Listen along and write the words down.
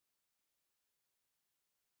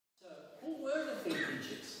were the three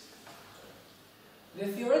teachers? The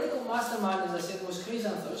theoretical mastermind, as I said, was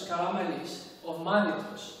Chrysanthos Karamelis of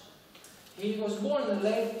Miletos. He was born in the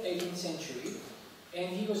late 18th century, and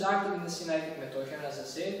he was active in the Sinaitic Metochion, as I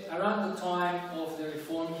said. Around the time of the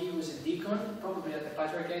Reform, he was a deacon, probably at the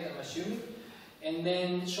Patriarchate, I'm assuming. And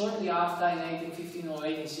then shortly after, in 1815 or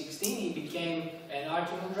 1816, he became an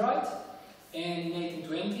archimandrite. And in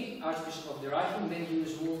 1820, Archbishop of Dyrrhachium. Then he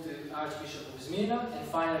was moved to Archbishop of Smyrna, and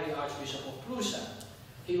finally Archbishop of Prusa.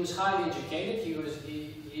 He was highly educated. He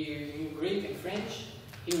knew Greek and French.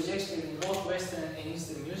 He was expert in Northwestern and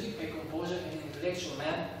Eastern music, a composer and an intellectual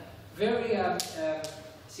man. Very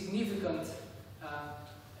significant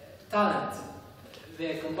talent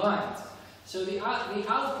there combined. So the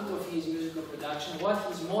output of his musical production, what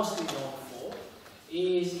he's mostly known for,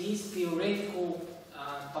 is his theoretical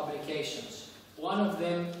publications. One of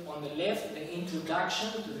them on the left, the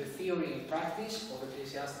Introduction to the Theory and Practice of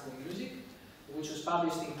Ecclesiastical Music, which was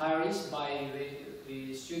published in Paris by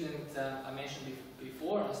the student I mentioned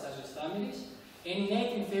before, Anastasios Stamilis. And in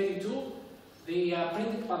 1832, the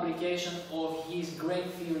printed publication of his great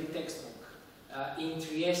theory textbook in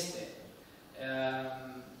Trieste.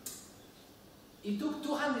 It took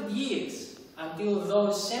 200 years until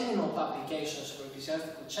those seminal publications for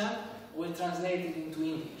ecclesiastical chant were translated into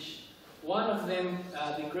English. One of them,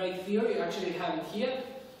 the great theory, actually have it here.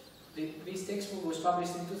 This textbook was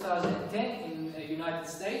published in 2010 in the United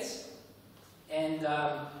States, and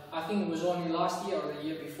I think it was only last year or the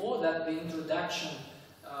year before that the introduction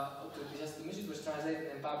to ecclesiastical music was translated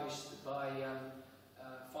and published by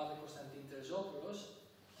Father Konstantin Terzopoulos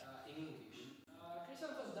in English.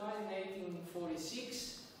 Chrysanthos died in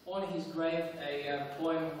 1846. On his grave, a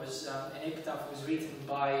poem was, an epitaph was written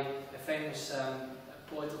by a famous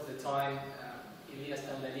poet of the time, Elias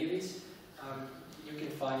Tandaliris. You can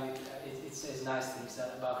find it, it says nice things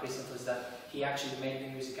about Chrysanthos, that he actually made the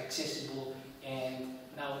music accessible, and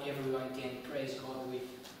now everyone can praise God with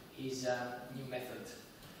his new method.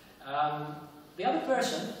 The other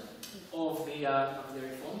person of the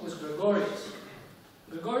Reform was Gregorius.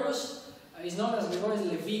 Gregorius is known as Gregorius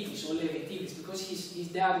Levitis or Levitidis because his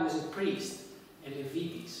dad was a priest, a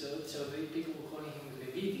Levitis, so the people were calling him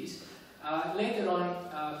Levitis. Later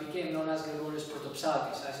on became known as Gregorius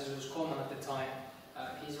Protopsaltis, as it was common at the time,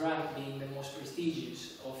 his rank being the most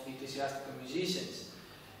prestigious of the ecclesiastical musicians.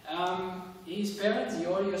 His parents,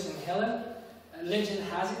 Iorios and Helen, legend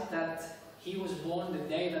has it that he was born the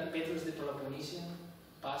day that Petrus the Peloponnesian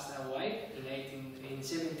passed away in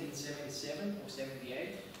 1777 or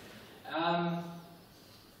 78.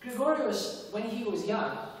 Gregorius, when he was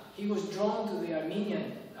young, he was drawn to the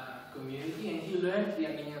Armenian community, and he learned the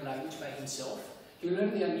Armenian language by himself. He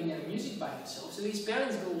learned the Armenian music by himself. So his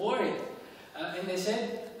parents were worried, and they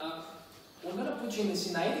said, we're going to put you in the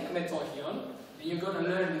Sinaitic Metochion, and you're going to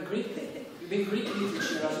learn the Greek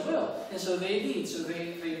literature as well. And so they did. So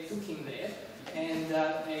they took him there, and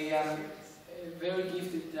a very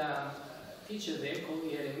gifted teacher there called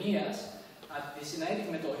Jeremias at the Sinaitic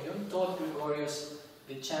Metochion taught Gregorius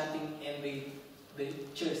the chanting and the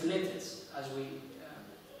church letters, as we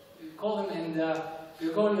call them, and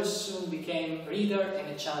Gregorius soon became reader and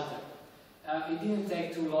a chanter. It didn't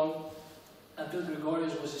take too long until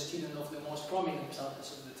Gregorius was a student of the most prominent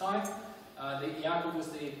psaltists of the time, the Jacobus,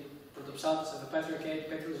 the protopsaltis of the Patriarchate,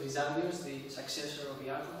 Petrus Vyzantios, the successor of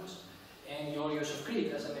Jacobus, and Iorios of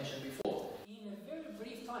Crete, as I mentioned before. In a very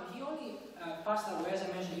brief time, he only passed away, as I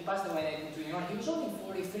mentioned, he passed away in 1821. He was only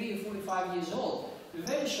 43 or 45 years old, a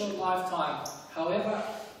very short lifetime. However,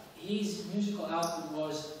 his musical output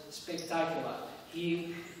was spectacular.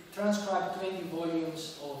 He transcribed 20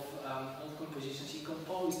 volumes of compositions. He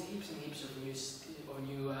composed heaps and heaps of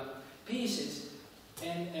new pieces,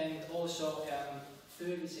 and also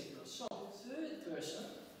 30 secular songs. The third person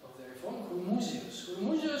of the Reform, Chroumusios.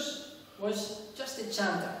 Chroumusios was just a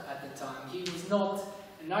chanter at the time. He was not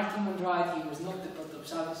an archimandrite, he was not the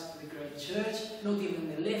protopsaltis of the great church, not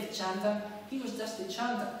even the left chanter. He was just a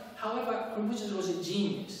chanter. However, Chroumusios was a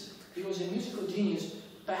genius. He was a musical genius.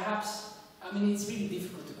 Perhaps, I mean, it's really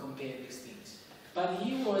difficult to compare these things. But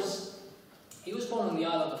he was born on the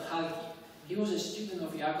island of Chalki. He was a student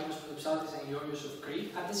of Jacobus Protopsaltis and Iorios of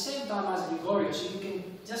Crete at the same time as Gregorius. So you can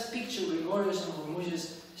just picture Gregorius and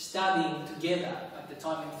Chroumusios studying together at the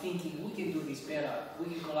time and thinking, we can do this better, we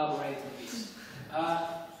can collaborate on this.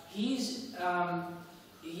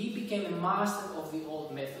 He became a master of the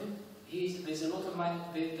old method.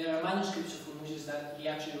 There are manuscripts of Chroumusios that he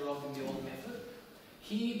actually wrote in the old method.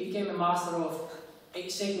 He became a master of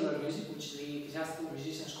secular music, which the ecclesiastical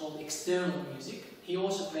musicians called external music. He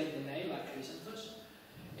also played the ney, like Chrysanthos.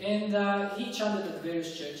 And he chanted at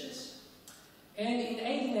various churches. And in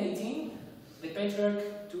 1818, the Patriarch,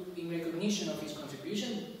 in recognition of his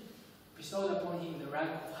contribution, bestowed upon him the rank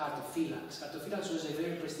of Hartophylax. Hartophylax was a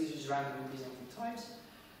very prestigious rank in Byzantine times,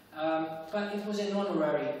 but it was an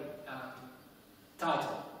honorary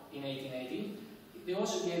title in 1818. They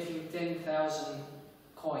also gave him 10,000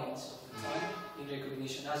 coins of the time in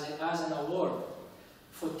recognition as an award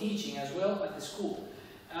for teaching as well at the school.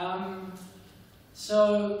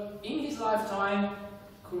 So in his lifetime,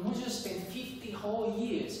 Koubaroulis spent 50 whole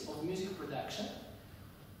years of music production,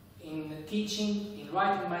 in teaching, in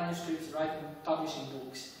writing manuscripts, publishing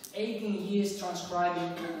books, 18 years transcribing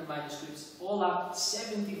all the manuscripts, all up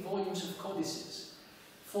 70 volumes of codices.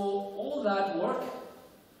 For all that work,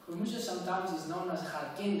 Koubaroulis sometimes is known as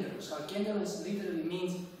Harkenderos. Harkenderos literally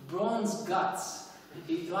means bronze guts.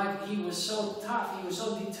 He was so tough, he was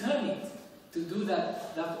so determined to do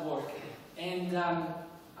that work. And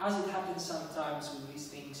as it happens sometimes with these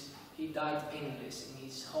things, he died penniless in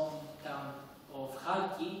his hometown of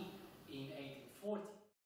Kharkiv,